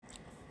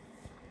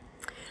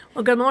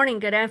Well, good morning,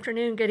 good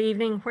afternoon, good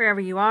evening, wherever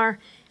you are.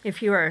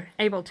 If you are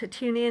able to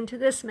tune in to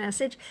this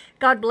message,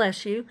 God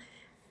bless you.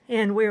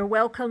 And we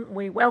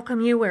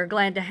welcome you. We're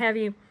glad to have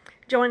you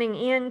joining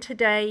in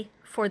today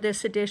for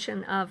this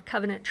edition of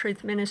Covenant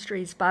Truth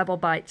Ministries Bible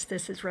Bites.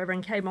 This is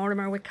Reverend Kay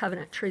Mortimer with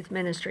Covenant Truth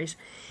Ministries.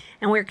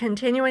 And we're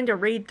continuing to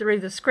read through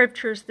the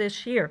scriptures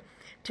this year.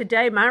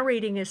 Today, my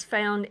reading is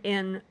found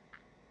in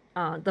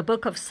the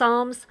book of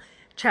Psalms,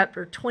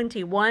 chapter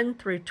 21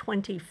 through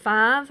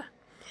 25.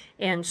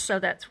 And so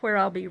that's where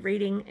I'll be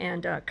reading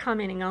and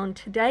commenting on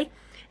today.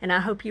 And I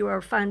hope you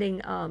are finding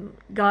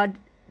God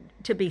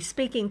to be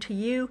speaking to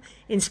you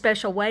in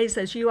special ways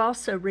as you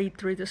also read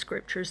through the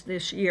scriptures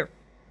this year.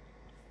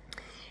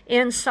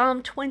 In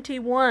Psalm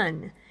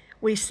 21,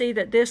 we see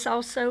that this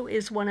also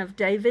is one of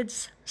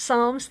David's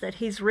psalms that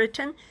he's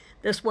written.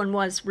 This one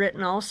was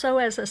written also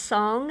as a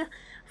song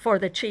for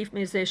the chief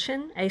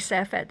musician,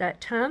 Asaph, at that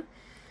time.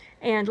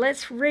 And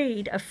let's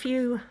read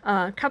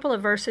a couple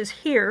of verses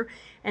here,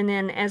 and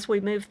then as we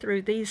move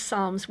through these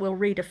Psalms, we'll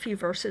read a few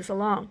verses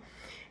along.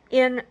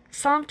 In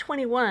Psalm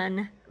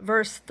 21,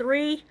 verse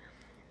 3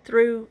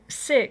 through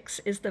 6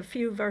 is the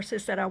few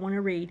verses that I want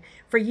to read.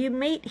 For you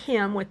meet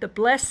him with the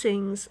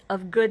blessings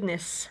of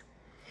goodness.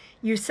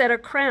 You set a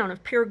crown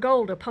of pure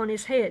gold upon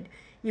his head.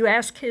 He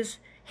asked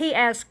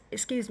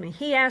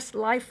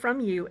life from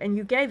you, and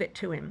you gave it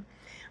to him.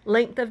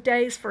 Length of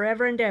days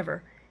forever and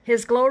ever.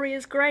 His glory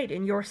is great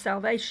in your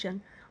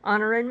salvation.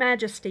 Honor and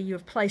majesty you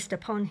have placed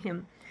upon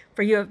him.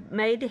 For you have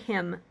made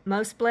him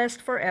most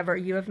blessed forever.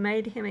 You have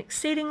made him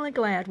exceedingly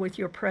glad with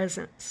your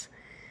presence.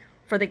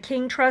 For the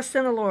king trusts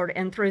in the Lord,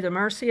 and through the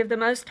mercy of the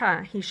Most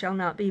High he shall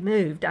not be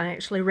moved. I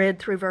actually read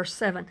through verse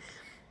 7.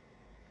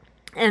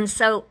 And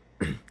so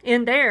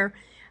in there,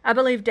 I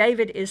believe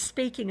David is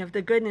speaking of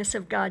the goodness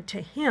of God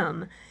to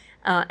him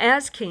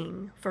as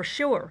king, for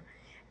sure.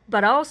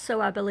 But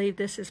also I believe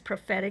this is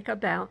prophetic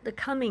about the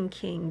coming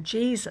king,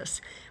 Jesus,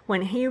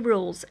 when he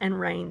rules and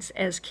reigns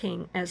as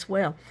king as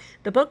well.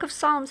 The book of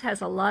Psalms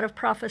has a lot of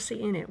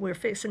prophecy in it. We're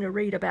fixing to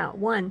read about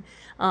one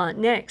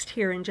next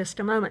here in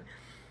just a moment.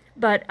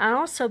 But I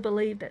also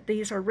believe that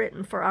these are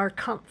written for our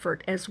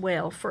comfort as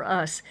well, for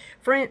us.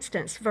 For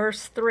instance,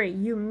 verse 3,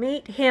 you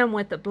meet him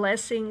with the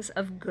blessings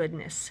of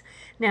goodness.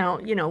 Now,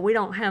 we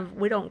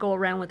don't go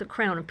around with a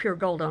crown of pure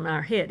gold on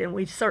our head, and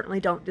we certainly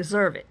don't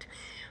deserve it.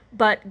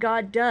 But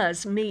God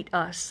does meet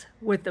us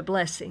with the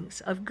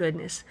blessings of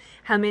goodness.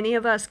 How many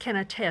of us can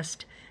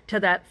attest to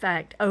that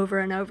fact over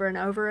and over and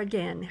over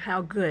again,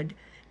 how good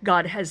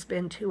God has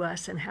been to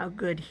us and how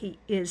good he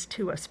is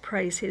to us?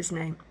 Praise his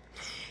name.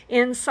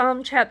 In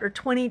Psalm chapter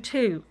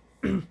 22,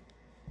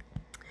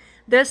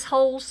 this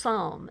whole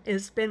psalm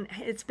it's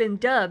been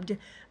dubbed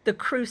the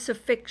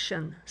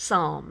Crucifixion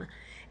Psalm.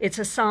 It's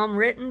a psalm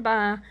written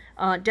by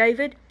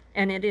David,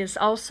 and it is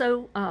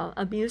also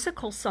a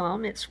musical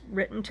psalm. It's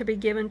written to be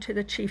given to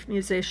the chief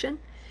musician,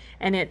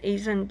 and it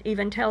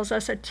even tells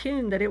us a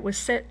tune that it was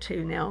set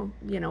to. Now,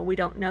 we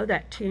don't know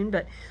that tune,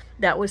 but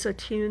that was a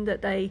tune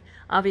that they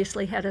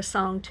obviously had a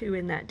song to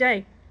in that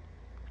day.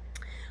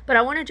 But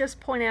I want to just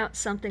point out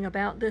something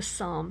about this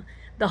psalm.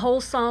 The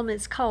whole psalm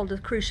is called the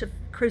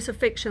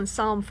Crucifixion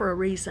Psalm for a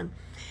reason.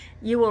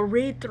 You will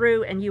read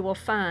through and you will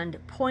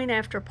find point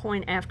after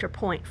point after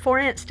point. For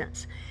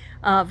instance,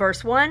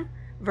 verse 1,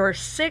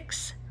 verse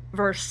 6,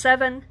 verse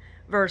 7,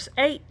 verse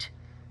 8,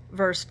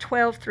 verse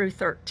 12 through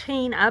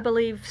 13, I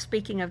believe,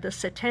 speaking of the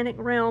satanic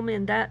realm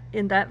in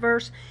that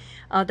verse,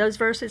 those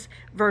verses,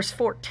 verse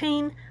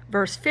 14,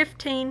 verse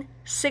 15,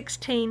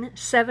 16,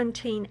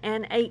 17,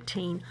 and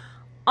 18,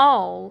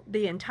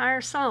 the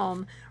entire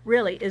psalm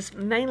really is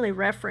mainly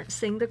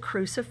referencing the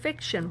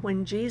crucifixion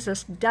when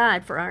Jesus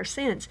died for our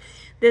sins.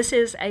 This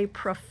is a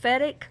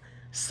prophetic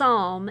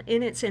psalm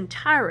in its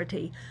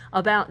entirety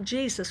about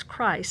Jesus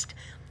Christ.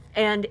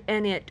 And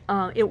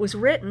it was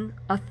written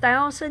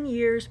 1,000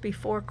 years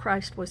before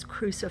Christ was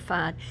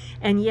crucified.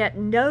 And yet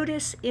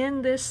notice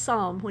in this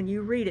psalm, when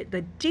you read it,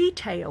 the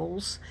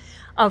details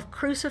of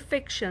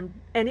crucifixion.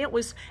 And it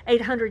was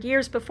 800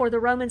 years before the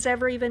Romans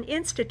ever even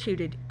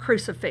instituted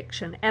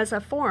crucifixion as a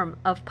form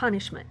of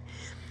punishment.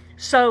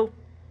 So,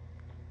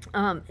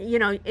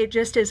 it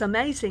just is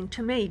amazing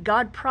to me.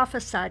 God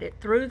prophesied it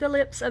through the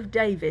lips of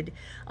David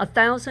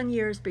 1,000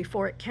 years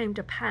before it came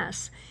to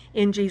pass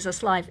in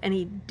Jesus' life, and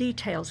he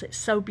details it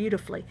so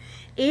beautifully.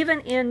 Even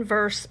in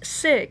verse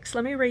 6,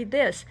 let me read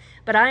this.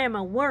 But I am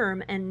a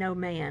worm and no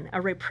man, a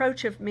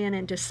reproach of men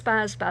and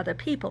despised by the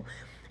people.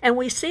 And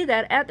we see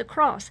that at the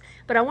cross.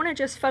 But I want to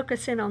just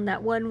focus in on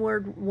that one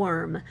word,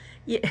 worm.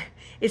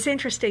 It's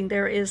interesting.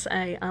 There is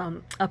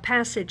a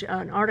passage,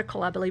 an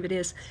article, I believe it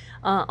is,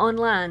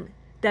 online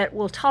that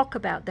will talk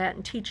about that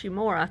and teach you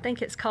more. I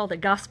think it's called The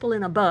Gospel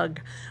in a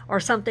Bug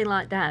or something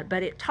like that.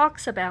 But it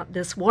talks about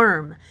this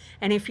worm.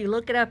 And if you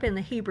look it up in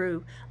the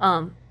Hebrew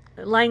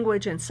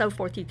language and so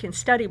forth, you can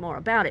study more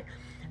about it.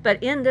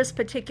 But in this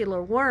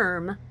particular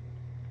worm,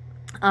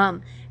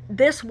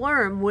 this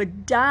worm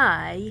would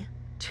die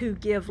to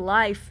give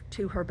life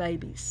to her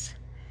babies.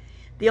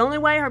 The only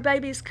way her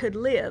babies could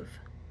live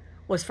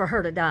was for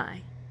her to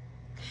die.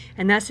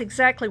 And that's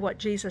exactly what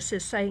Jesus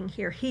is saying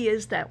here. He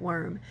is that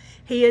worm.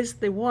 He is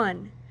the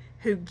one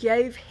who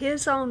gave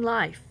his own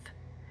life,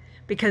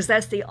 because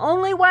that's the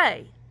only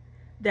way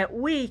that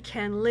we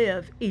can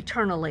live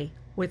eternally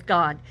with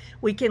God.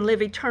 We can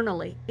live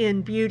eternally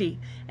in beauty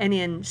and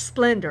in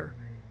splendor,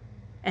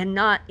 and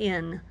not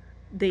in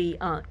the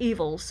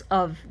evils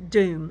of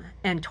doom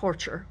and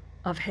torture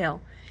of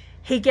hell.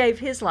 He gave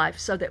his life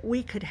so that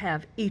we could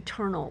have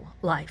eternal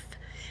life.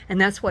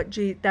 And that's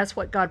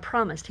what God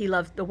promised. He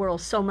loved the world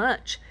so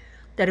much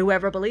that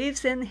whoever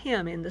believes in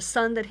him, in the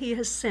Son that he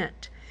has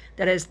sent,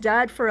 that has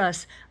died for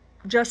us,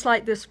 just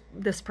like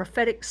this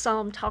prophetic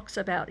psalm talks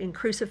about in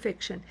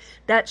crucifixion,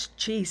 that's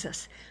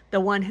Jesus,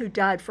 the one who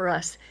died for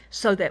us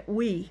so that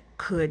we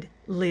could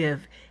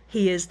live.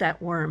 He is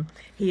that worm.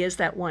 He is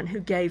that one who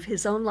gave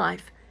his own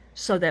life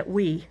so that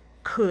we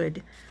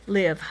could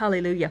live.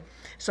 Hallelujah.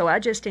 So I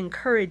just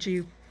encourage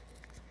you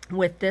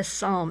with this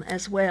psalm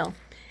as well.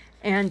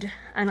 And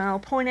I'll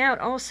point out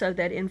also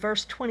that in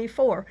verse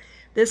 24,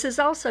 this is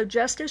also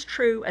just as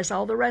true as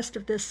all the rest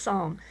of this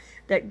psalm,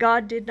 that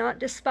God did not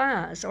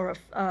despise or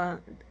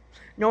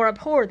nor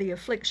abhor the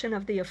affliction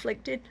of the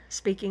afflicted,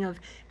 speaking of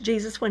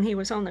Jesus when he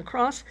was on the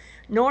cross,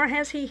 nor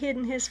has he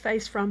hidden his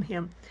face from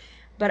him.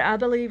 But I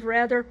believe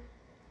rather,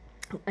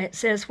 it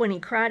says when he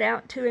cried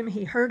out to him,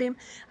 he heard him.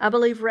 I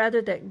believe rather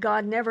that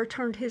God never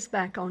turned his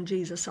back on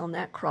Jesus on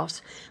that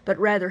cross, but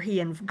rather he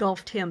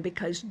engulfed him,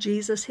 because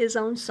Jesus, his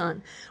own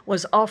son,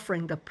 was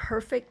offering the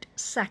perfect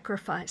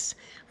sacrifice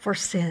for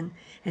sin.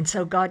 And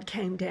so God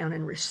came down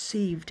and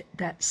received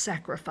that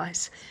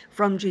sacrifice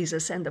from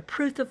Jesus. And the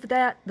proof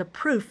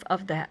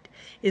of that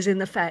is in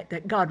the fact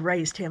that God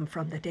raised him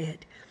from the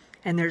dead.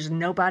 And there's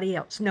nobody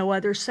else, no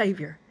other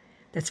Savior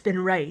that's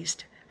been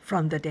raised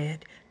from the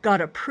dead.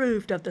 God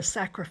approved of the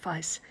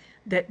sacrifice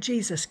that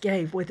Jesus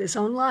gave with his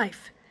own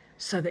life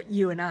so that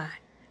you and I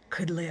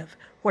could live.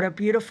 What a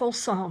beautiful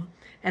psalm,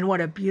 and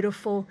what a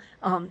beautiful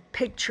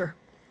picture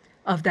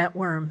of that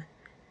worm,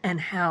 and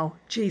how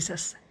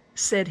Jesus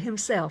said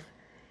himself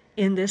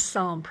in this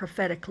psalm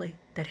prophetically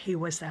that he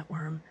was that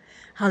worm.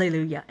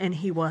 Hallelujah. And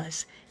he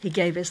was. He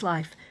gave his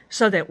life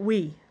so that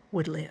we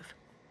would live.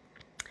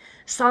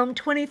 Psalm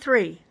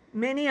 23,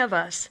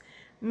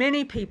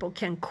 many people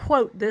can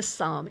quote this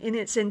psalm in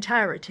its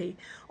entirety,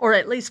 or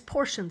at least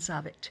portions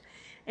of it.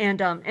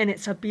 And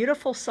it's a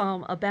beautiful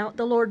psalm about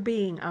the Lord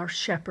being our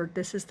shepherd.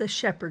 This is the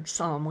shepherd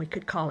psalm, we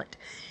could call it.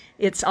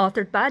 It's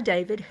authored by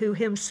David, who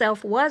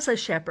himself was a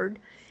shepherd.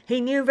 He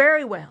knew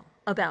very well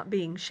about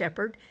being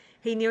shepherd.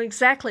 He knew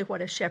exactly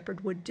what a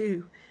shepherd would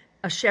do,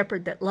 a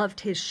shepherd that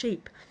loved his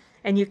sheep.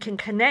 And you can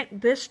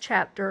connect this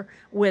chapter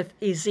with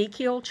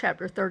Ezekiel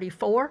chapter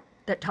 34,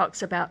 that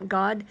talks about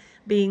God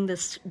being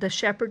the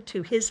shepherd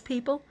to his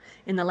people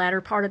in the latter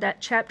part of that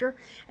chapter.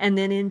 And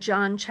then in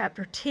John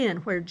chapter 10,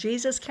 where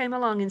Jesus came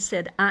along and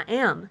said, I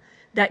am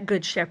that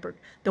good shepherd.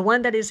 The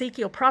one that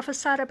Ezekiel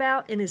prophesied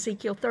about in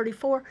Ezekiel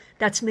 34,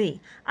 that's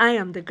me. I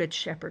am the good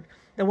shepherd.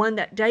 The one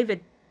that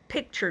David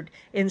pictured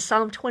in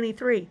Psalm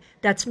 23,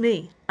 that's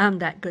me. I'm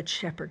that good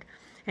shepherd.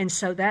 And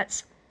so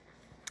that's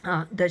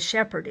the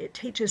shepherd. It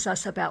teaches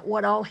us about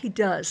what all he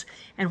does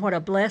and what a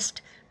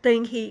blessed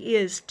thing he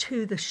is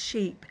to the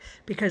sheep,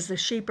 because the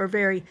sheep are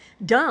very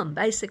dumb.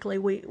 Basically,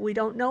 we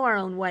don't know our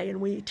own way, and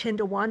we tend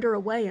to wander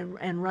away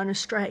and run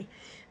astray.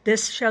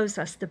 This shows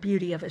us the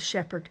beauty of a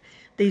shepherd,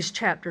 these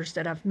chapters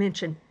that I've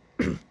mentioned,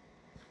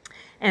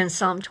 and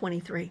Psalm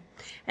 23.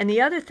 And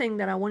the other thing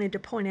that I wanted to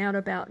point out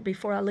about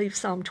before I leave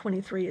Psalm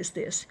 23 is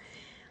this.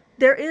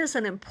 There is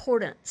an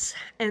importance,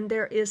 and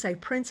there is a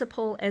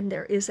principle, and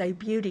there is a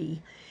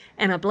beauty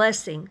and a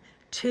blessing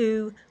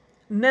to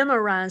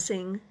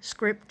memorizing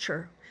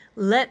Scripture.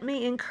 Let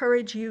me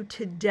encourage you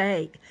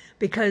today,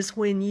 because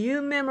when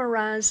you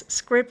memorize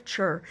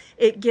Scripture,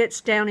 it gets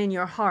down in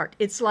your heart.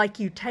 It's like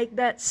you take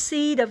that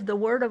seed of the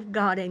Word of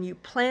God and you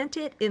plant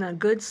it in a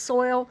good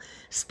soil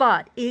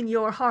spot in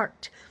your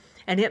heart.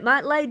 And it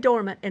might lay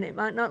dormant, and it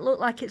might not look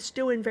like it's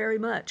doing very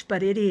much,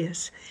 but it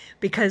is.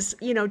 Because,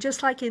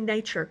 just like in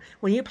nature,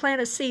 when you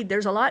plant a seed,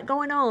 there's a lot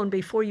going on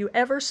before you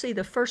ever see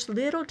the first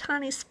little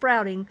tiny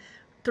sprouting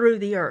through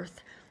the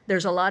earth.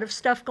 There's a lot of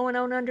stuff going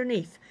on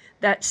underneath.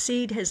 That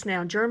seed has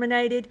now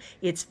germinated.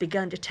 It's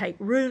begun to take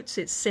roots.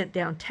 It's sent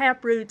down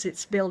tap roots.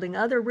 It's building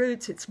other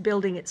roots. It's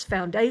building its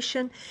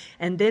foundation.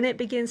 And then it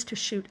begins to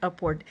shoot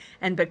upward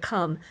and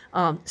become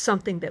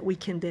something that we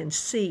can then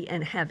see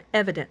and have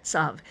evidence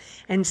of.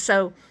 And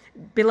so,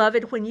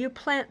 beloved, when you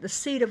plant the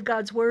seed of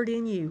God's Word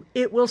in you,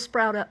 it will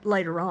sprout up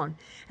later on.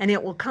 And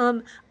it will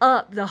come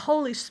up. The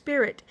Holy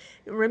Spirit,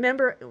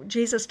 remember,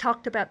 Jesus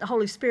talked about the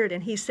Holy Spirit,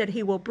 and he said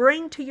he will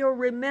bring to your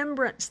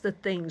remembrance the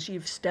things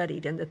you've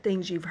studied and the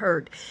things you've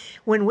heard.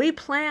 When we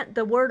plant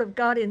the Word of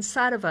God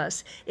inside of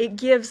us, it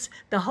gives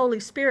the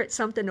Holy Spirit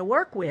something to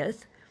work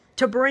with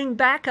to bring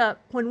back up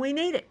when we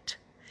need it.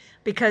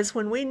 Because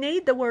when we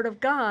need the Word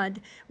of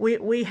God, if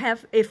we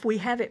have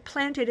it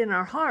planted in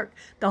our heart,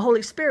 the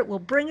Holy Spirit will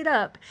bring it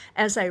up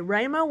as a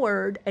rhema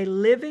word, a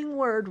living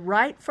word,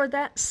 right for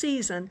that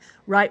season,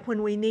 right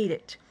when we need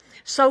it.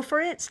 So, for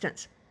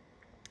instance,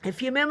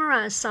 If you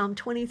memorize Psalm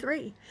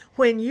 23,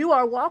 when you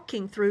are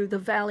walking through the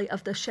valley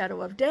of the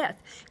shadow of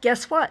death,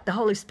 guess what? The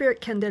Holy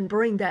Spirit can then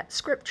bring that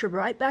scripture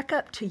right back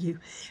up to you.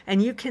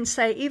 And you can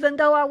say, even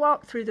though I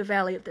walk through the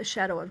valley of the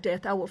shadow of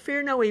death, I will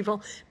fear no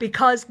evil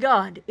because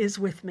God is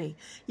with me.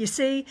 You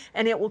see,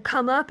 and it will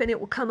come up, and it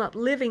will come up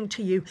living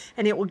to you,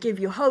 and it will give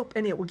you hope,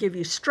 and it will give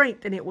you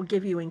strength, and it will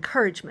give you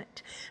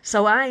encouragement.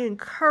 So I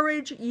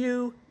encourage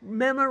you,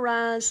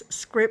 memorize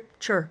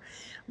scripture.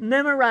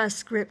 Memorize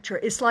scripture.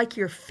 It's like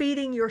you're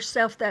feeding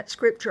yourself that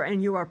scripture,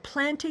 and you are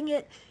planting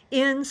it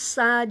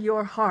inside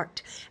your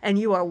heart, and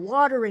you are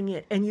watering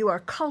it, and you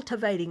are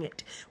cultivating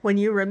it when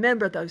you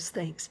remember those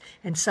things.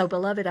 And so,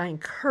 beloved, I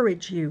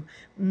encourage you,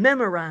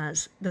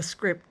 memorize the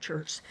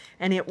scriptures,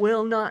 and it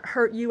will not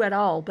hurt you at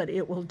all, but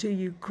it will do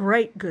you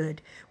great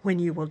good when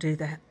you will do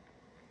that.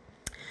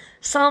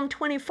 Psalm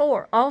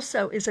 24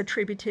 also is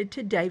attributed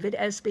to David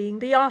as being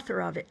the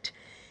author of it.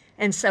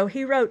 And so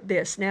he wrote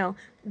this. Now,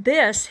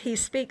 this he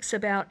speaks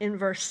about in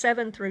verse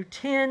 7 through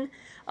 10.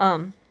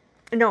 In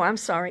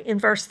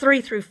verse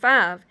 3 through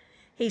 5,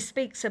 he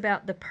speaks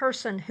about the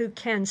person who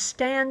can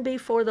stand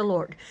before the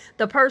Lord,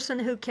 the person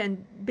who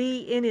can be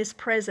in his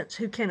presence,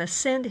 who can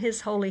ascend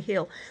his holy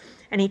hill.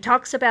 And he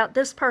talks about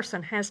this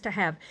person has to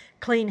have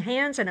clean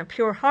hands and a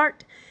pure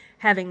heart,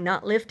 having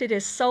not lifted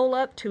his soul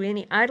up to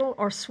any idol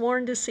or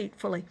sworn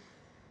deceitfully.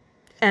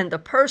 And the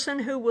person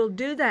who will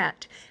do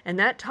that, and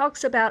that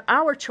talks about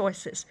our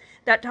choices,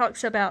 that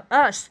talks about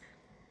us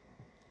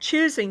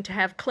choosing to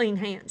have clean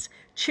hands,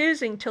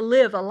 choosing to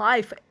live a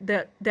life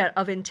that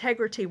of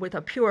integrity with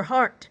a pure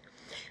heart,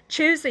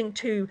 choosing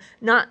to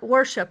not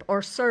worship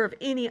or serve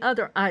any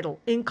other idol,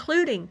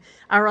 including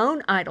our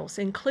own idols,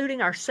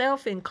 including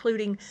ourselves,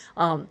 including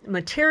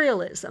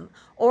materialism,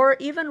 or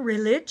even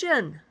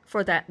religion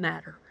for that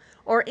matter,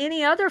 or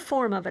any other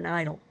form of an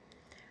idol.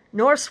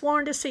 Nor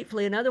sworn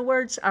deceitfully. In other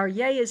words, our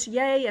yea is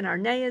yea and our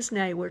nay is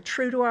nay. We're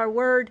true to our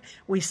word.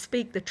 We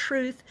speak the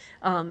truth.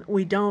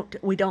 We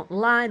don't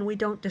lie, and we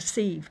don't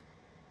deceive.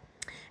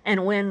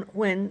 And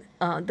when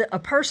a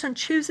person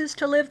chooses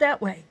to live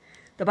that way,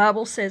 the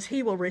Bible says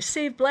he will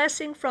receive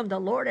blessing from the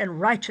Lord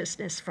and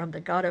righteousness from the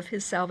God of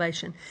his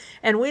salvation.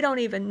 And we don't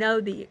even know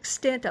the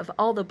extent of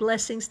all the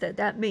blessings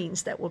that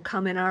means that will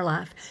come in our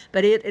life.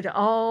 But it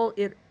all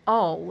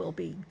will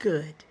be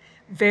good.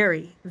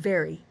 Very,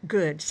 very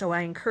good. So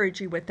I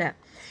encourage you with that.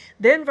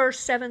 Then verse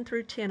 7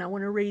 through 10, I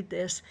want to read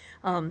this,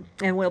 and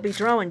we'll be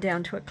drawing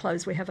down to a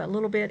close. We have a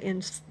little bit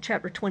in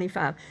chapter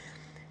 25.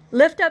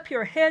 Lift up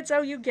your heads,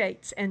 O you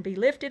gates, and be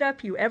lifted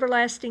up, you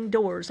everlasting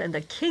doors, and the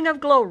King of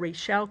glory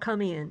shall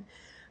come in.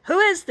 Who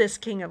is this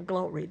King of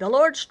glory? The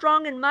Lord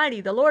strong and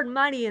mighty, the Lord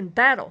mighty in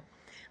battle.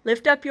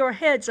 Lift up your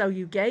heads, O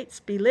you gates,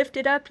 be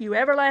lifted up, you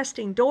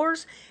everlasting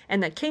doors,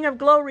 and the King of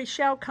glory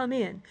shall come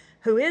in.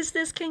 Who is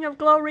this King of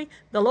glory?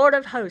 The Lord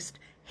of hosts.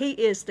 He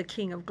is the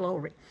King of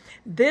glory.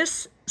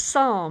 This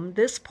psalm,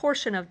 this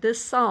portion of this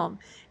psalm,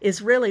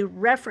 is really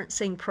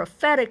referencing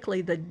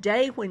prophetically the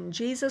day when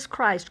Jesus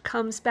Christ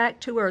comes back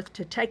to earth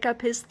to take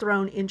up his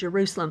throne in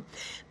Jerusalem.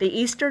 The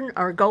eastern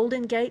or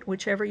golden gate,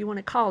 whichever you want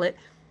to call it,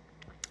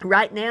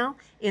 right now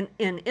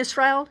in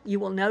Israel, you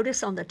will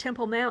notice on the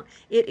Temple Mount,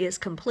 it is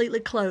completely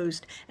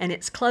closed, and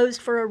it's closed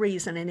for a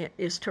reason, and it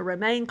is to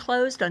remain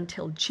closed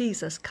until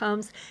Jesus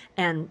comes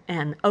and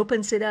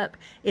opens it up.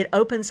 It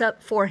opens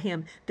up for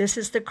him. This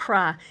is the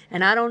cry,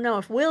 and I don't know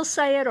if we'll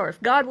say it, or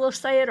if God will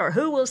say it, or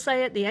who will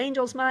say it. The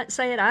angels might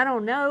say it, I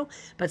don't know,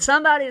 but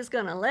somebody is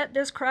going to let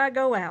this cry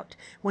go out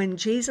when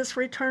Jesus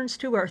returns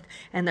to earth,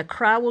 and the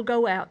cry will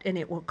go out, and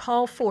it will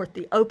call forth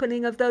the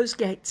opening of those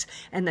gates,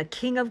 and the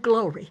King of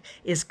glory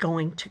is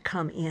going to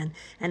come in.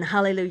 And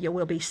hallelujah,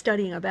 we'll be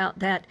studying about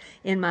that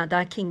in my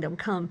Thy Kingdom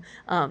Come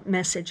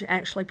message,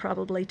 actually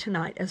probably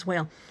tonight as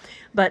well.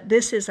 But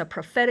this is a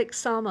prophetic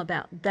psalm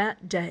about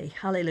that day.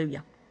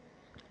 Hallelujah.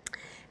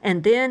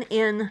 And then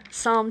in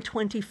Psalm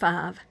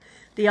 25,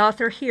 the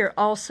author here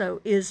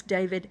also is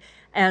David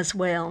as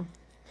well.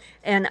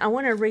 And I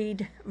want to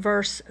read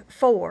verse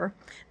 4.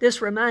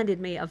 This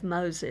reminded me of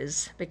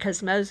Moses,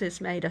 because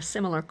Moses made a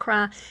similar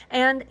cry.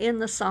 And in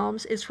the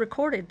Psalms, it's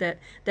recorded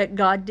that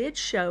God did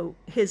show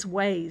his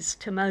ways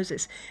to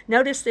Moses.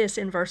 Notice this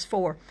in verse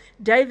 4.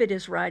 David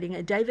is writing,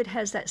 and David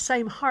has that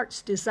same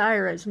heart's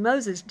desire as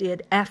Moses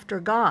did after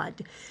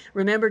God.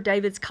 Remember,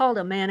 David's called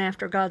a man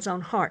after God's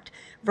own heart.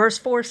 Verse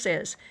 4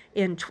 says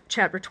in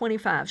chapter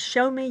 25,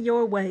 "Show me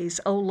your ways,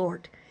 O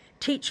Lord.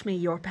 Teach me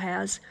your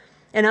paths."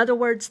 In other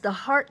words, the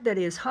heart that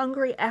is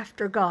hungry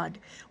after God.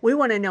 We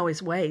want to know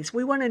his ways.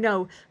 We want to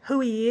know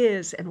who he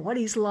is and what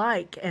he's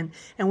like. And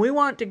we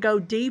want to go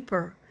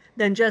deeper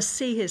than just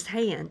see his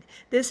hand.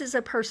 This is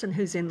a person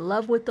who's in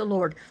love with the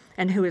Lord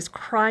and who is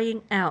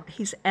crying out.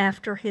 He's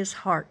after his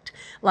heart,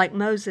 like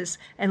Moses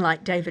and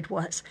like David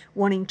was,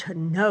 wanting to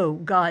know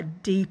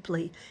God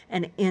deeply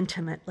and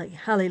intimately.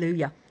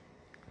 Hallelujah.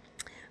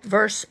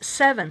 Verse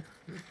 7.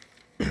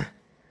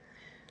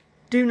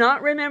 Do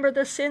not remember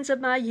the sins of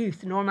my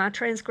youth, nor my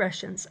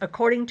transgressions.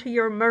 According to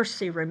your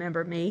mercy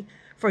remember me,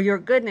 for your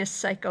goodness'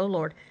 sake, O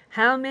Lord.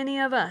 How many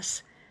of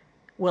us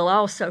will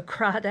also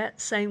cry that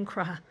same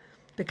cry,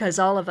 because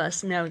all of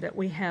us know that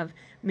we have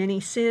many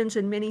sins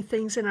and many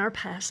things in our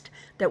past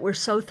that we're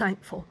so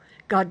thankful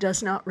God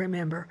does not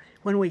remember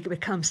when we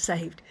become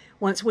saved.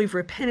 Once we've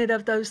repented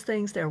of those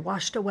things, they're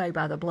washed away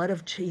by the blood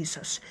of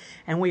Jesus,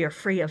 and we are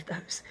free of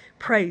those.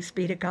 Praise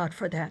be to God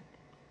for that.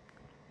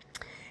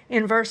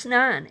 In verse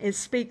 9, it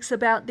speaks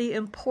about the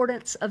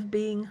importance of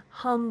being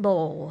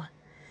humble.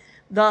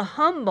 The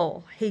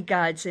humble he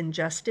guides in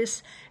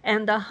justice,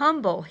 and the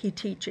humble he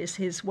teaches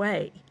his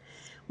way.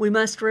 We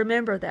must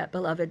remember that,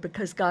 beloved,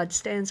 because God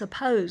stands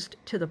opposed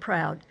to the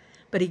proud,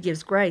 but he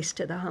gives grace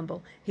to the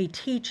humble. He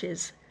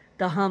teaches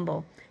the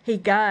humble. He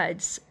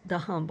guides the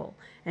humble.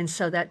 And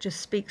so that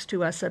just speaks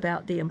to us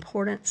about the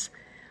importance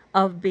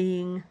of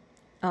being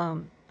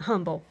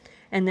humble.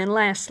 And then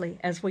lastly,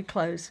 as we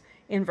close,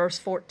 in verse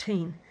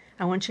 14,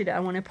 I want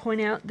to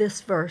point out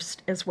this verse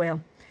as well.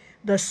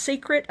 The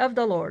secret of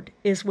the Lord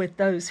is with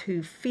those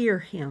who fear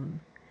him,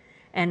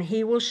 and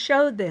he will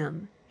show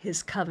them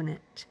his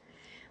covenant.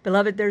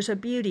 Beloved, there's a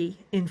beauty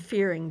in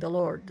fearing the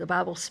Lord. The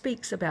Bible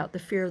speaks about the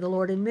fear of the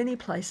Lord in many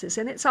places,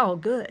 and it's all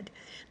good.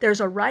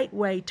 There's a right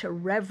way to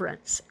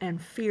reverence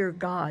and fear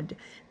God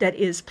that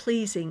is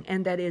pleasing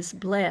and that is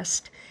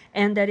blessed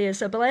and that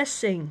is a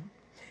blessing.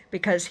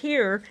 Because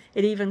here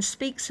it even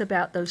speaks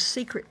about those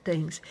secret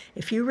things.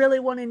 If you really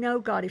want to know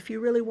God, if you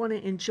really want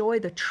to enjoy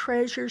the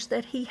treasures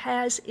that he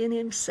has in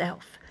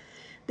himself,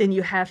 then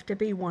you have to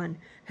be one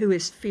who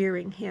is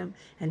fearing him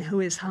and who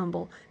is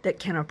humble, that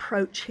can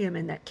approach him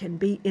and that can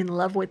be in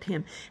love with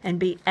him and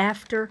be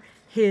after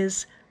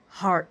his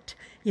heart.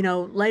 You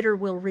know, later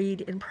we'll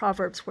read in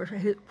Proverbs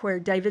where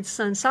David's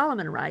son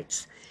Solomon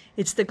writes,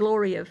 it's the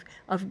glory of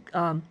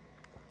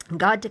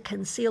God to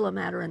conceal a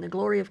matter, and the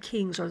glory of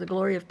kings or the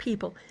glory of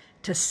people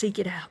to seek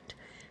it out,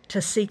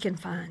 to seek and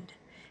find.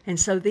 And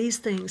so these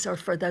things are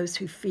for those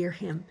who fear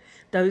him,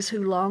 those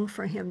who long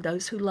for him,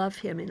 those who love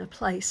him in a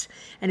place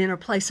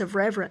of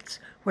reverence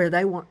where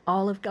they want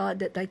all of God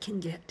that they can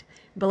get.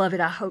 Beloved,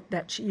 I hope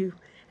that's you,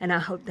 and I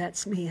hope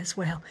that's me as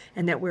well,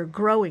 and that we're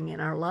growing in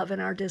our love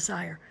and our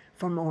desire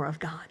for more of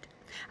God.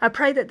 I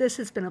pray that this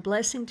has been a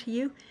blessing to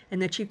you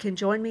and that you can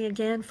join me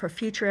again for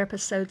future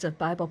episodes of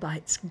Bible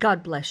Bites.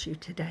 God bless you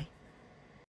today.